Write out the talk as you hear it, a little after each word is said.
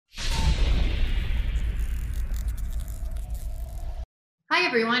Hi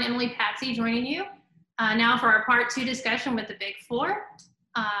everyone, Emily Patsy joining you now for our part 2 discussion with the Big Four.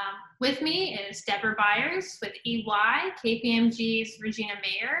 With me is Deborah Byers with EY, KPMG's Regina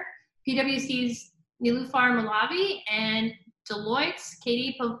Mayer, PwC's Nilufar Malavi, and Deloitte's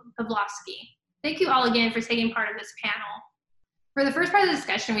Katie Pawlowski. Thank you all again for taking part of this panel. For the first part of the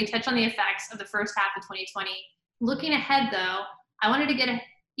discussion, we touched on the effects of the first half of 2020. Looking ahead though, I wanted to get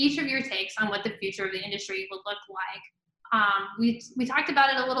each of your takes on what the future of the industry would look like. We talked about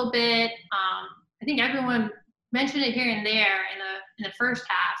it a little bit. I think everyone mentioned it here and there in the first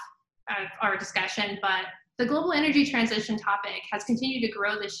half of our discussion, but the global energy transition topic has continued to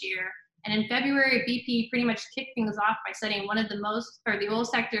grow this year. And in February, BP pretty much kicked things off by setting one of the oil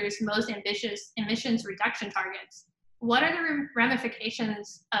sector's most ambitious emissions reduction targets. What are the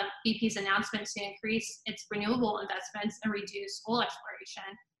ramifications of BP's announcements to increase its renewable investments and reduce oil exploration?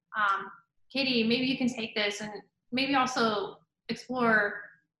 Katie, maybe you can take this and maybe also explore,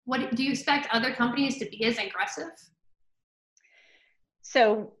 what do you expect other companies to be as aggressive?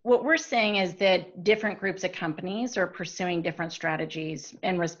 So what we're seeing is that different groups of companies are pursuing different strategies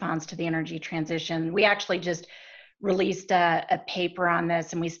in response to the energy transition. We actually just released a paper on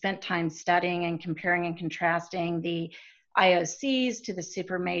this, and we spent time studying and comparing and contrasting the IOCs to the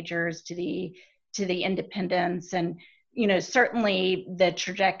super majors to the independents. And certainly the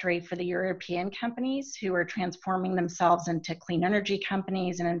trajectory for the European companies who are transforming themselves into clean energy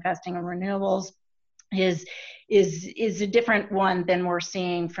companies and investing in renewables is a different one than we're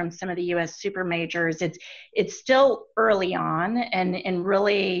seeing from some of the US super majors. It's still early on, and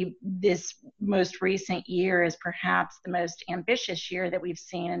really this most recent year is perhaps the most ambitious year that we've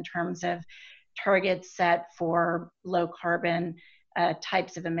seen in terms of targets set for low carbon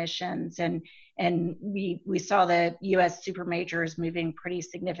types of emissions. And we saw the US super majors moving pretty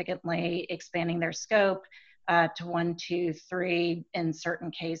significantly, expanding their scope to 1, 2, 3 in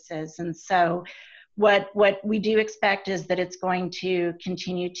certain cases. And so what we do expect is that it's going to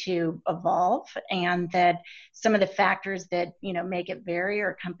continue to evolve, and that some of the factors that make it vary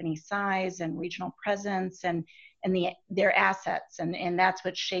are company size and regional presence and their assets, and that's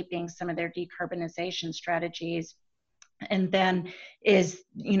what's shaping some of their decarbonization strategies. And then is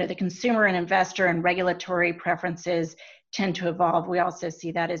the consumer and investor and regulatory preferences tend to evolve. We also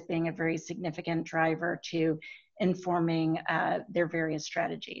see that as being a very significant driver to informing their various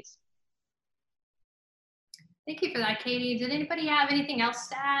strategies. Thank you for that, Katie. Did anybody have anything else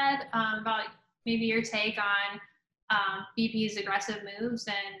to add about maybe your take on BP's aggressive moves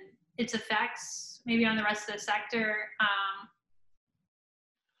and its effects maybe on the rest of the sector?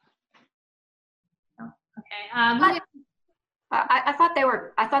 Okay. I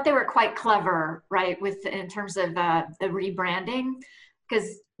thought they were quite clever, right? In terms of the rebranding,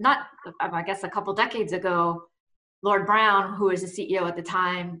 because I guess a couple decades ago, Lord Brown, who was the CEO at the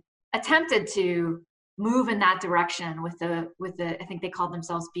time, attempted to move in that direction with the I think they called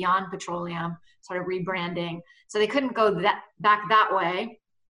themselves Beyond Petroleum, sort of rebranding. So they couldn't go back that way,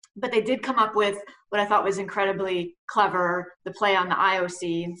 but they did come up with what I thought was incredibly clever, the play on the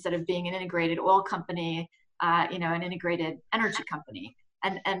IOC instead of being an integrated oil company, an integrated energy company,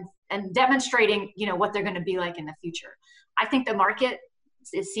 and demonstrating what they're going to be like in the future. I think the market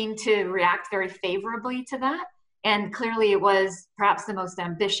seemed to react very favorably to that, and clearly it was perhaps the most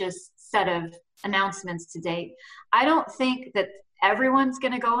ambitious set of announcements to date. I don't think that everyone's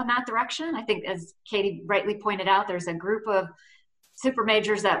going to go in that direction. I think, as Katie rightly pointed out, there's a group of super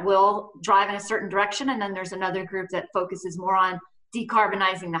majors that will drive in a certain direction, and then there's another group that focuses more on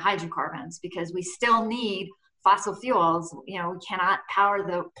decarbonizing the hydrocarbons, because we still need fossil fuels. We cannot power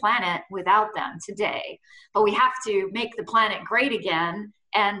the planet without them today, but we have to make the planet great again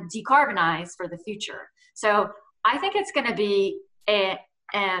and decarbonize for the future. So I think it's going to be an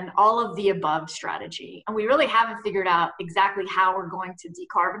all of the above strategy. And we really haven't figured out exactly how we're going to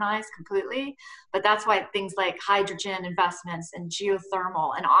decarbonize completely, but that's why things like hydrogen investments and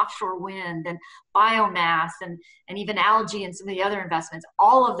geothermal and offshore wind and biomass and even algae and some of the other investments,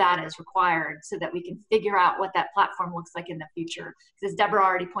 all of that is required so that we can figure out what that platform looks like in the future. Because as Deborah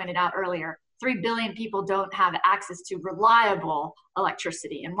already pointed out earlier, 3 billion people don't have access to reliable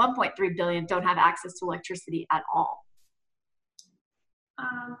electricity, and 1.3 billion don't have access to electricity at all.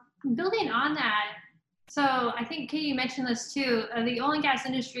 Building on that, so I think Katie mentioned this too, the oil and gas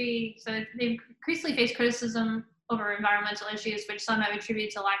industry, so they've increasingly faced criticism over environmental issues, which some have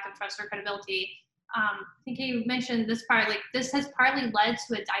attributed to lack of trust or credibility. I think Katie mentioned this part, like this has partly led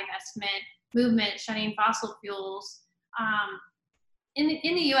to a divestment movement shunning fossil fuels. In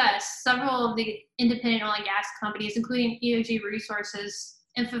the US, several of the independent oil and gas companies, including EOG Resources,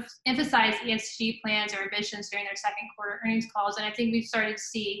 emphasize ESG plans or ambitions during their second quarter earnings calls. And I think we've started to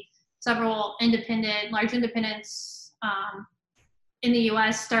see several large independents in the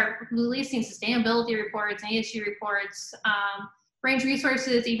US start releasing sustainability reports and ESG reports. Range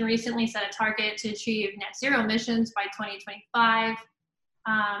Resources even recently set a target to achieve net zero emissions by 2025.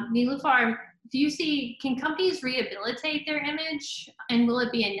 Niloufar, can companies rehabilitate their image, and will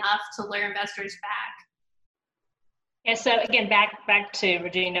it be enough to lure investors back? Yeah, so again, back to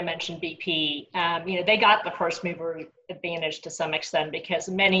Regina mentioned BP. They got the first mover advantage to some extent because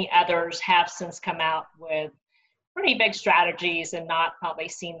many others have since come out with pretty big strategies and not probably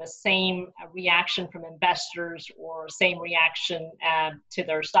seen the same reaction from investors or same reaction to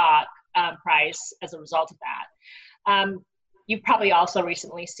their stock price as a result of that. You've probably also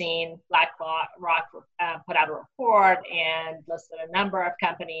recently seen BlackRock put out a report and listed a number of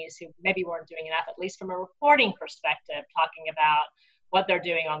companies who maybe weren't doing enough, at least from a reporting perspective, talking about what they're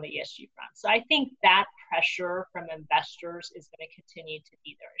doing on the ESG front. So I think that pressure from investors is going to continue to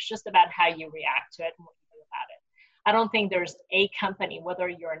be there. It's just about how you react to it and what you do about it. I don't think there's a company, whether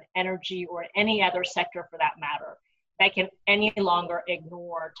you're in energy or any other sector for that matter, that can any longer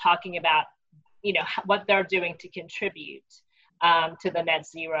ignore talking about, what they're doing to contribute to the net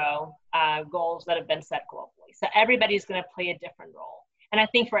zero goals that have been set globally. So everybody's going to play a different role. And I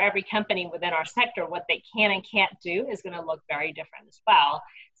think for every company within our sector, what they can and can't do is going to look very different as well.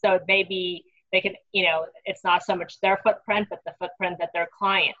 So maybe they can, it's not so much their footprint, but the footprint that their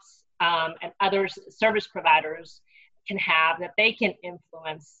clients and other service providers can have that they can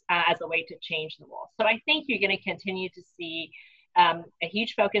influence as a way to change the world. So I think you're going to continue to see a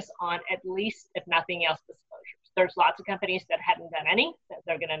huge focus on, at least, if nothing else, disclosures. There's lots of companies that hadn't done any, that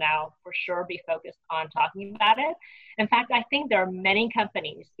they're going to now for sure be focused on talking about it. In fact, I think there are many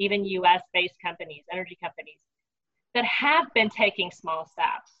companies, even US-based companies, energy companies, that have been taking small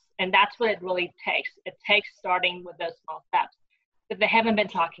steps. And that's what it really takes. It takes starting with those small steps. But they haven't been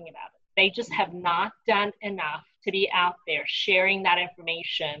talking about it. They just have not done enough to be out there sharing that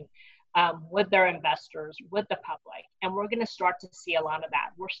information with their investors, with the public. And we're going to start to see a lot of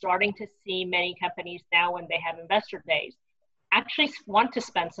that. We're starting to see many companies now, when they have investor days, actually want to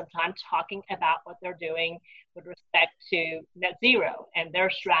spend some time talking about what they're doing with respect to net zero and their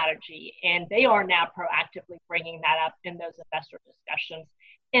strategy. And they are now proactively bringing that up in those investor discussions,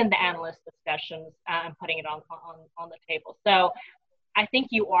 in the analyst discussions, and putting it on the table. So I think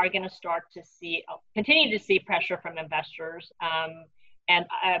you are going to start to continue to see pressure from investors and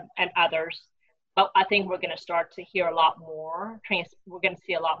others. But I think we're going to start to hear a lot more. We're going to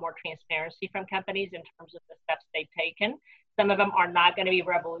see a lot more transparency from companies in terms of the steps they've taken. Some of them are not going to be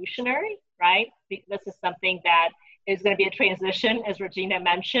revolutionary, right? This is something that is going to be a transition, as Regina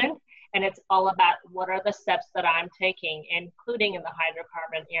mentioned. And it's all about what are the steps that I'm taking, including in the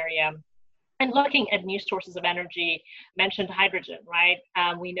hydrocarbon area. And looking at new sources of energy, mentioned hydrogen, right?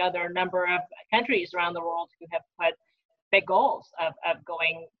 We know there are a number of countries around the world who have put big goals of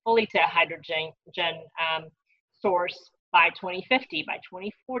going fully to a hydrogen source by 2050, by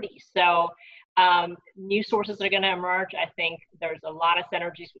 2040. So new sources are going to emerge. I think there's a lot of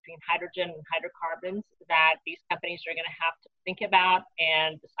synergies between hydrogen and hydrocarbons that these companies are going to have to think about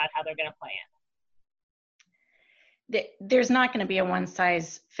and decide how they're going to play in. There's not going to be a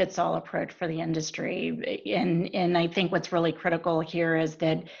one-size-fits-all approach for the industry. And I think what's really critical here is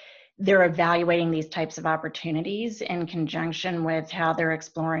that they're evaluating these types of opportunities in conjunction with how they're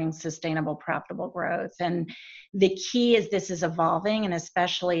exploring sustainable, profitable growth. And the key is this is evolving, and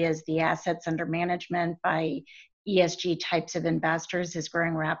especially as the assets under management by ESG types of investors is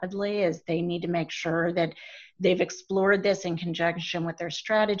growing rapidly, is they need to make sure that they've explored this in conjunction with their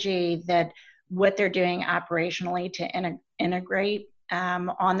strategy, that what they're doing operationally to integrate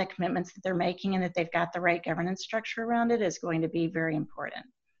on the commitments that they're making, and that they've got the right governance structure around it is going to be very important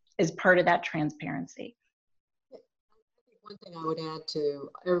as part of that transparency. I think one thing I would add to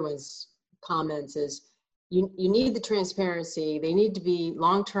everyone's comments is you need the transparency. They need to be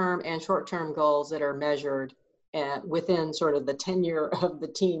long-term and short-term goals that are measured within sort of the tenure of the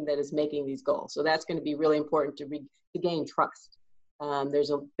team that is making these goals. So that's going to be really important to gain trust.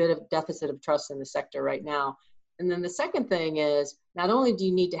 There's a bit of deficit of trust in the sector right now. And then the second thing is, not only do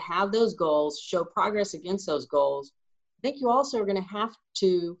you need to have those goals, show progress against those goals, I think you also are going to have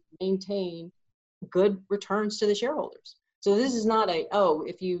to maintain good returns to the shareholders. So this is not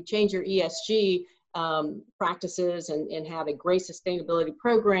if you change your ESG practices and have a great sustainability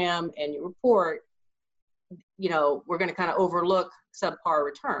program and you report, we're going to kind of overlook subpar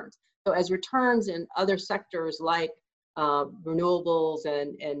returns. So as returns in other sectors like renewables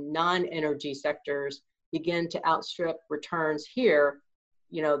and non-energy sectors begin to outstrip returns here,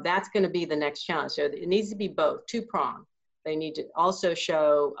 you know, that's going to be the next challenge. So it needs to be both, two-pronged. They need to also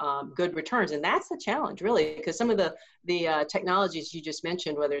show good returns. And that's the challenge, really, because some of the technologies you just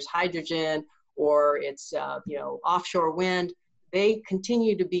mentioned, whether it's hydrogen or it's, you know, offshore wind, they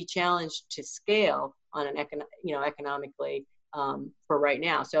continue to be challenged to scale on an economically for right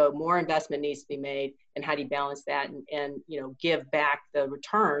now. So more investment needs to be made, and how do you balance that and you know, give back the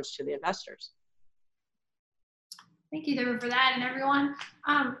returns to the investors? Thank you, Deborah, for that, and everyone.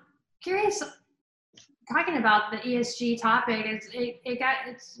 Curious, talking about the ESG topic,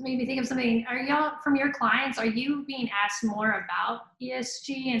 it's made me think of something. Are y'all, from your clients, are you being asked more about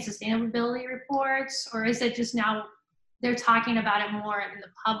ESG and sustainability reports, or is it just now they're talking about it more in the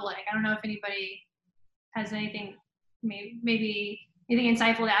public? I don't know if anybody has anything, maybe anything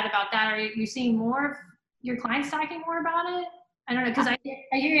insightful to add about that. Are you seeing more of your clients talking more about it? I don't know, because I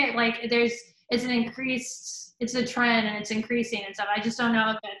hear it like it's an increased, it's a trend and it's increasing and stuff. I just don't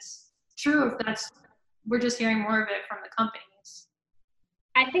know if it's true, if we're just hearing more of it from the companies.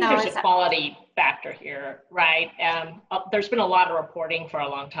 I think there's a quality factor here, right? There's been a lot of reporting for a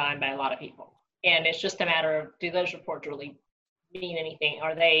long time by a lot of people. And it's just a matter of, do those reports really mean anything?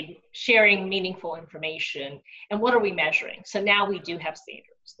 Are they sharing meaningful information? And what are we measuring? So now we do have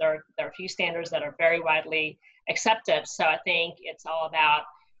standards. There are a few standards that are very widely accepted. So I think it's all about,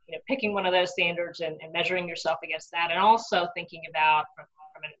 you know, picking one of those standards and measuring yourself against that. And also thinking about, from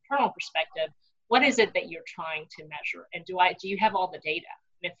an internal perspective, what is it that you're trying to measure? And do you have all the data?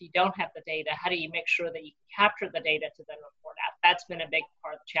 And if you don't have the data, how do you make sure that you can capture the data to then report out? That's been a big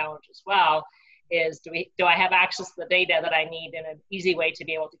part of the challenge as well, is do I have access to the data that I need in an easy way to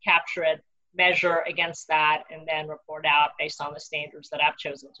be able to capture it, measure against that, and then report out based on the standards that I've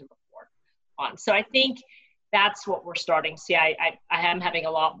chosen to report on. So I think that's what we're starting to see. I am having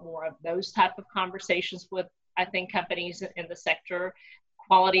a lot more of those type of conversations with, I think, companies in the sector,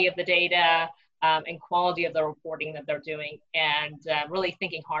 quality of the data, and quality of the reporting that they're doing, and really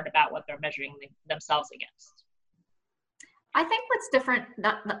thinking hard about what they're measuring themselves against. I think what's different,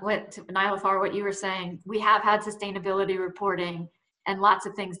 what Nilafar, what you were saying, we have had sustainability reporting and lots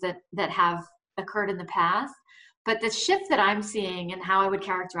of things that have occurred in the past. But the shift that I'm seeing and how I would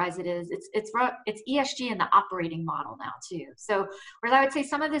characterize it is it's ESG in the operating model now too. So whereas I would say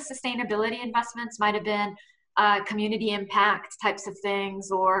some of the sustainability investments might have been community impact types of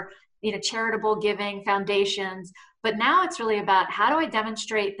things, or charitable giving, foundations. But now it's really about, how do I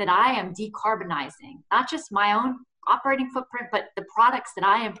demonstrate that I am decarbonizing, not just my own operating footprint, but the products that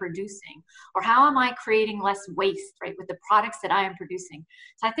I am producing, or how am I creating less waste, right, with the products that I am producing.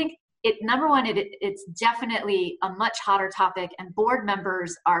 So I think number one, it's definitely a much hotter topic, and board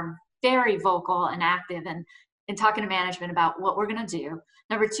members are very vocal and active in talking to management about what we're going to do.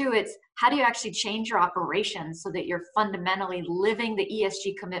 Number two, it's how do you actually change your operations so that you're fundamentally living the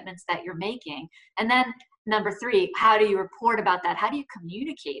ESG commitments that you're making? And then number three, how do you report about that? How do you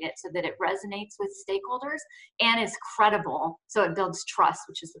communicate it so that it resonates with stakeholders and is credible, so it builds trust,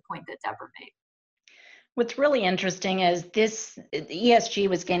 which is the point that Deborah made. What's really interesting is ESG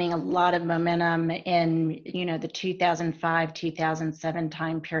was gaining a lot of momentum in, the 2005, 2007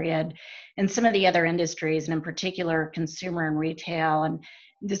 time period, and some of the other industries, and in particular consumer and retail. And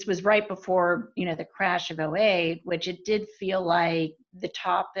this was right before, the crash of 2008, which it did feel like the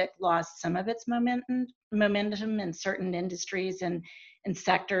topic lost some of its momentum in certain industries and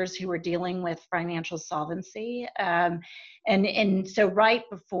sectors who were dealing with financial solvency. And so right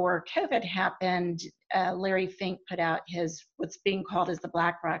before COVID happened, Larry Fink put out what's being called as the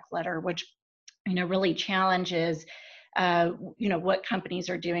BlackRock letter, which, really challenges, what companies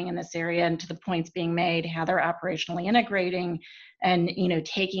are doing in this area, and to the points being made, how they're operationally integrating and,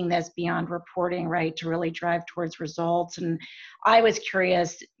 taking this beyond reporting, right, to really drive towards results. And I was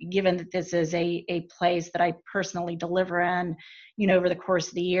curious, given that this is a place that I personally deliver in, over the course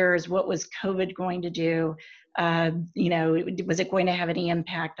of the years, what was COVID going to do? Was it going to have any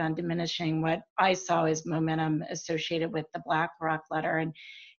impact on diminishing what I saw as momentum associated with the BlackRock letter? And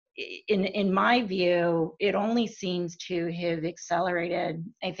in my view, it only seems to have accelerated,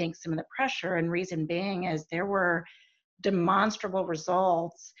 I think, some of the pressure, and reason being is there were demonstrable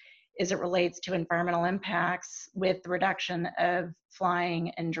results as it relates to environmental impacts with the reduction of flying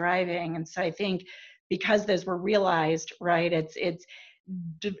and driving. And so I think because those were realized, right,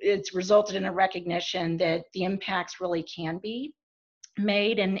 it's resulted in a recognition that the impacts really can be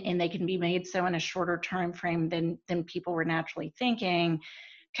made, and they can be made so in a shorter time frame than people were naturally thinking.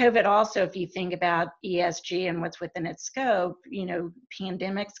 COVID also, if you think about ESG and what's within its scope,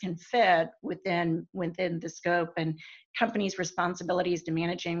 pandemics can fit within the scope, and companies' responsibilities to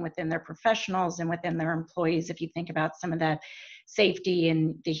managing within their professionals and within their employees. If you think about some of the safety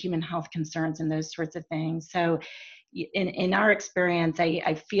and the human health concerns and those sorts of things. So in our experience,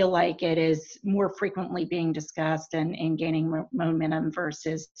 I feel like it is more frequently being discussed and gaining momentum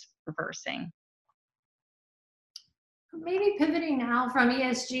versus reversing. Maybe pivoting now from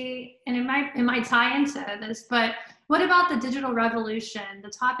ESG, and it might tie into this, but what about the digital revolution? The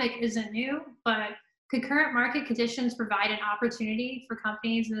topic isn't new, but could current market conditions provide an opportunity for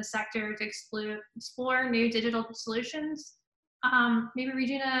companies in the sector to explore new digital solutions? Maybe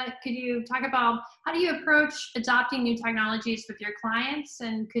Regina, could you talk about how do you approach adopting new technologies with your clients,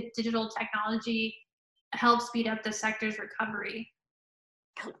 and could digital technology help speed up the sector's recovery?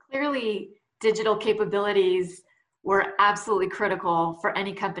 Clearly, digital capabilities were absolutely critical for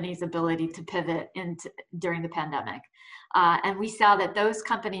any company's ability to pivot during the pandemic. And we saw that those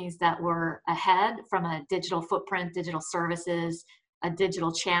companies that were ahead from a digital footprint, digital services, a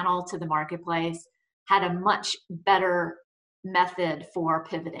digital channel to the marketplace had a much better method for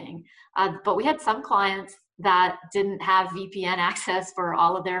pivoting. But we had some clients that didn't have VPN access for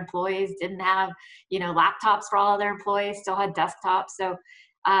all of their employees, didn't have, laptops for all of their employees, still had desktops. So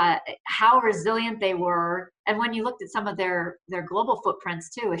how resilient they were. And when you looked at some of their global footprints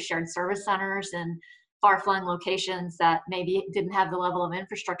too, with shared service centers and far-flung locations that maybe didn't have the level of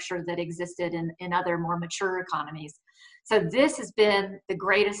infrastructure that existed in other more mature economies. So this has been the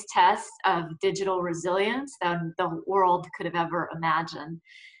greatest test of digital resilience that the world could have ever imagined.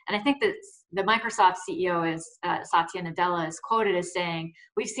 And I think that the Microsoft CEO is Satya Nadella is quoted as saying,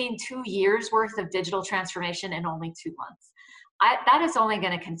 "We've seen 2 years worth of digital transformation in only 2 months." That is only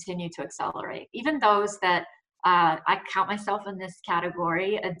going to continue to accelerate. Even those that I count myself in this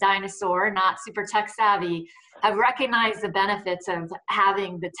category, a dinosaur, not super tech savvy, have recognized the benefits of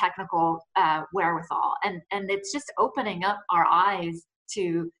having the technical wherewithal. And it's just opening up our eyes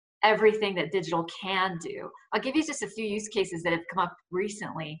to everything that digital can do. I'll give you just a few use cases that have come up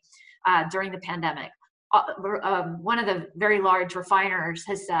recently during the pandemic. One of the very large refiners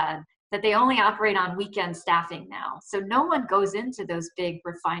has said that they only operate on weekend staffing now. So no one goes into those big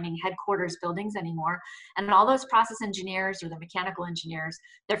refining headquarters buildings anymore. And all those process engineers or the mechanical engineers,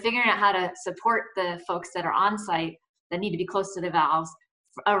 they're figuring out how to support the folks that are on site that need to be close to the valves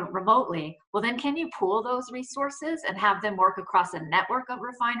remotely. Well, then can you pool those resources and have them work across a network of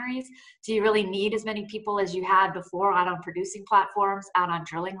refineries? Do you really need as many people as you had before out on producing platforms, out on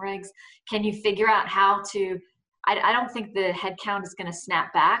drilling rigs? Can you figure out how to I don't think the headcount is going to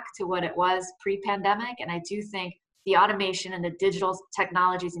snap back to what it was pre-pandemic. And I do think the automation and the digital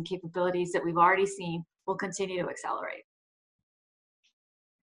technologies and capabilities that we've already seen will continue to accelerate.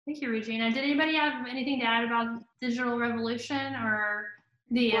 Thank you, Regina. Did anybody have anything to add about digital revolution or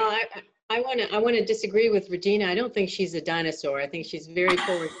the? Well, I want to disagree with Regina. I don't think she's a dinosaur. I think she's very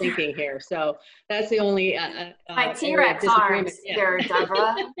forward thinking here. So that's the only my T-Rex arms here,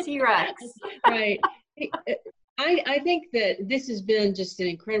 Deborah. T-Rex. Right. I think that this has been just an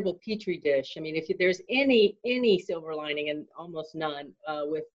incredible petri dish. I mean, if there's any silver lining, and almost none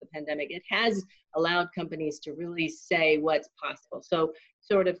with the pandemic, it has allowed companies to really say what's possible. So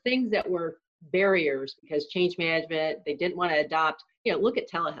sort of things that were barriers because change management, they didn't want to adopt, look at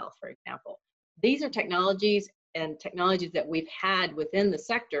telehealth, for example. These are technologies that we've had within the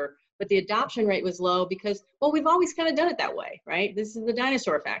sector, but the adoption rate was low because, well, we've always kind of done it that way, right? This is the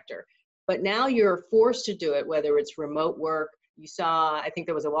dinosaur factor. But now you're forced to do it, whether it's remote work. You saw, I think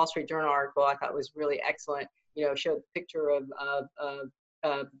there was a Wall Street Journal article I thought was really excellent, showed a picture of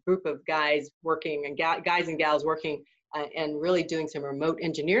a group of guys working, and guys and gals working and really doing some remote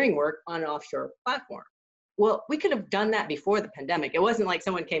engineering work on an offshore platform. Well, we could have done that before the pandemic. It wasn't like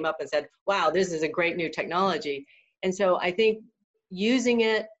someone came up and said, wow, this is a great new technology. And so I think using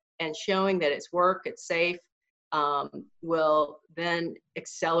it and showing that it's it's safe, will then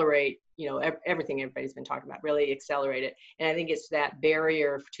accelerate, everything everybody's been talking about, really accelerate it. And I think it's that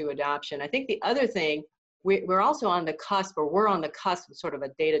barrier to adoption. I think the other thing, we're also on the cusp, or we're on the cusp of sort of a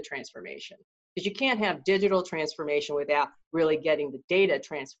data transformation, because you can't have digital transformation without really getting the data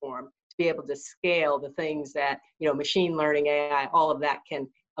transformed to be able to scale the things that, machine learning, AI, all of that can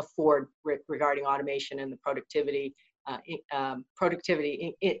afford regarding automation and the productivity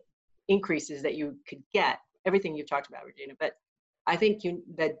increases that you could get. Everything you've talked about, Regina. But I think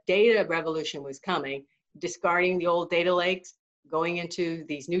the data revolution was coming, discarding the old data lakes, going into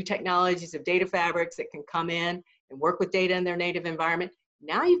these new technologies of data fabrics that can come in and work with data in their native environment.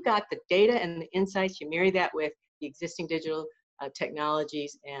 Now you've got the data and the insights, you marry that with the existing digital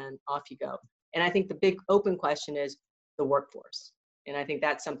technologies, and off you go. And I think the big open question is the workforce. And I think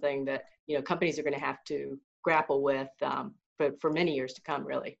that's something that, companies are going to have to grapple with for many years to come,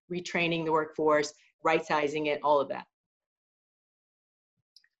 really. Retraining the workforce, right-sizing it, all of that.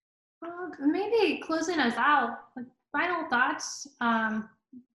 Maybe closing us out, like, final thoughts.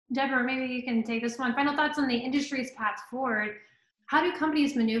 Deborah, maybe you can take this one. Final thoughts on the industry's path forward. How do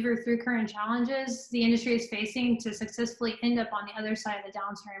companies maneuver through current challenges the industry is facing to successfully end up on the other side of the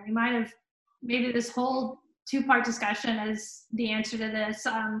downturn? We might have, maybe this whole two-part discussion is the answer to this.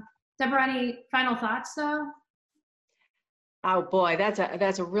 Deborah, any final thoughts though? Oh boy, that's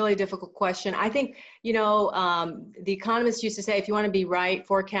a really difficult question. I think, the economists used to say, if you want to be right,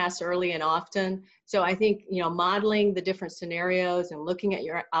 forecast early and often. So I think, modeling the different scenarios and looking at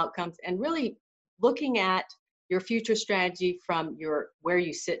your outcomes and really looking at your future strategy from where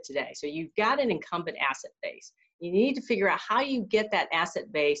you sit today. So you've got an incumbent asset base. You need to figure out how you get that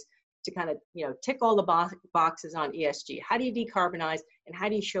asset base to kind of, tick all the boxes on ESG. How do you decarbonize, and how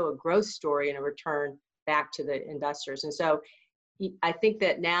do you show a growth story and a return back to the investors? And so I think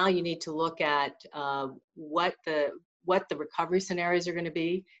that now you need to look at what the recovery scenarios are going to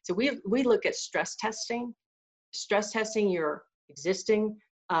be. So we look at stress testing your existing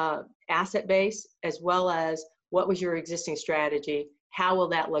asset base, as well as what was your existing strategy, how will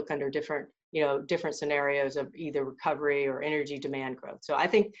that look under different scenarios of either recovery or energy demand growth. So I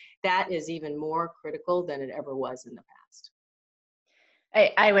think that is even more critical than it ever was in the past.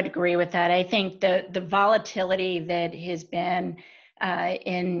 I would agree with that. I think the volatility that has been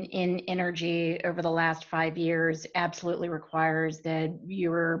in energy over the last 5 years absolutely requires that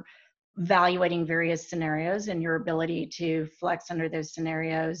you're evaluating various scenarios and your ability to flex under those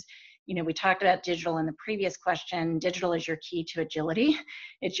scenarios. We talked about digital in the previous question. Digital is your key to agility.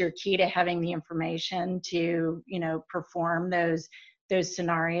 It's your key to having the information to, perform those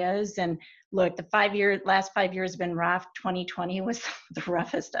scenarios. And look, last 5 years have been rough. 2020 was the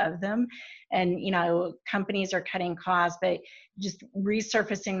roughest of them. And, companies are cutting costs, but just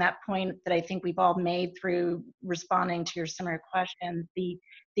resurfacing that point that I think we've all made through responding to your similar questions, the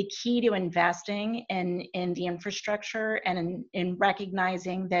key to investing in the infrastructure and in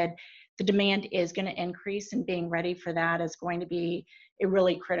recognizing that the demand is going to increase, and being ready for that is going to be a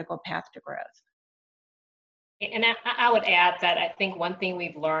really critical path to growth. And I would add that I think one thing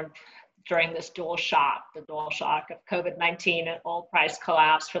we've learned during this the dual shock of COVID-19 and oil price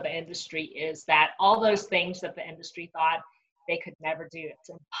collapse for the industry, is that all those things that the industry thought they could never do, it's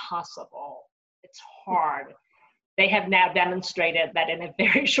impossible, it's hard. They have now demonstrated that in a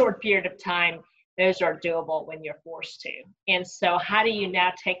very short period of time, those are doable when you're forced to. And so how do you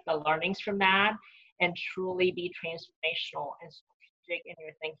now take the learnings from that and truly be transformational and strategic in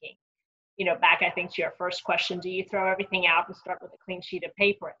your thinking? Back, I think, to your first question, do you throw everything out and start with a clean sheet of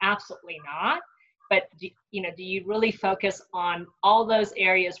paper? Absolutely not. But do you really focus on all those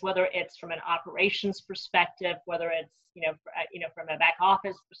areas, whether it's from an operations perspective, whether it's, from a back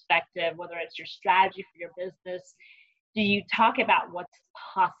office perspective, whether it's your strategy for your business? Do you talk about what's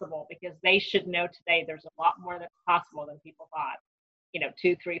possible? Because they should know today there's a lot more that's possible than people thought,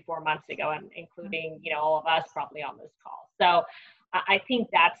 2, 3, 4 months ago, and including, all of us probably on this call. So I think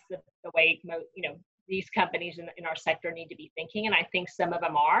that's the way, these companies in our sector need to be thinking. And I think some of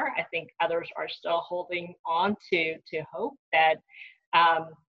them are. I think others are still holding on to hope that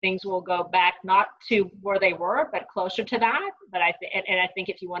things will go back, not to where they were, but closer to that. But I think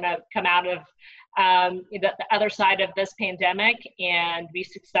if you want to come out of the other side of this pandemic and be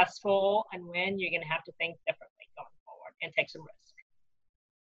successful and win, you're going to have to think differently going forward and take some risk.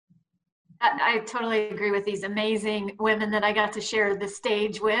 I totally agree with these amazing women that I got to share the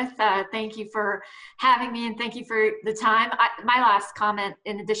stage with. Thank you for having me, and thank you for the time. My last comment,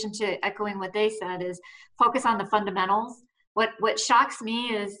 in addition to echoing what they said, is focus on the fundamentals. What shocks me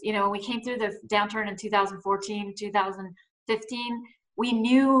is, when we came through the downturn in 2014, 2015, we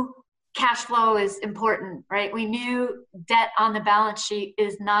knew cash flow is important, right? We knew debt on the balance sheet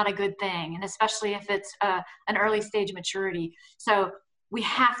is not a good thing, and especially if it's an early stage maturity. So we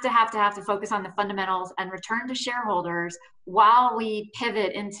have to focus on the fundamentals and return to shareholders while we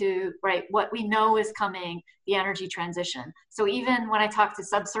pivot into, right, what we know is coming, the energy transition. So even when I talk to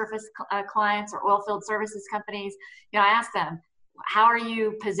subsurface clients or oil field services companies, I ask them, how are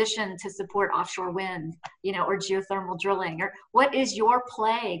you positioned to support offshore wind, or geothermal drilling, or what is your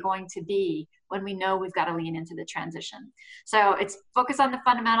play going to be when we know we've got to lean into the transition? So it's focus on the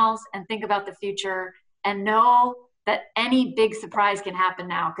fundamentals and think about the future, and know that any big surprise can happen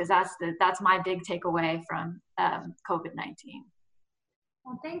now, because that's my big takeaway from COVID-19.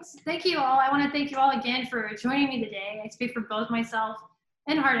 Well, thank you all. I want to thank you all again for joining me today. I speak for both myself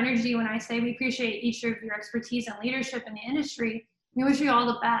and Hart Energy when I say we appreciate each of your expertise and leadership in the industry. We wish you all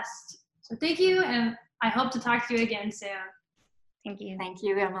the best. So thank you, and I hope to talk to you again soon. Thank you. Thank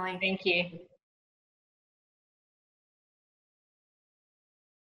you, Emily. Thank you.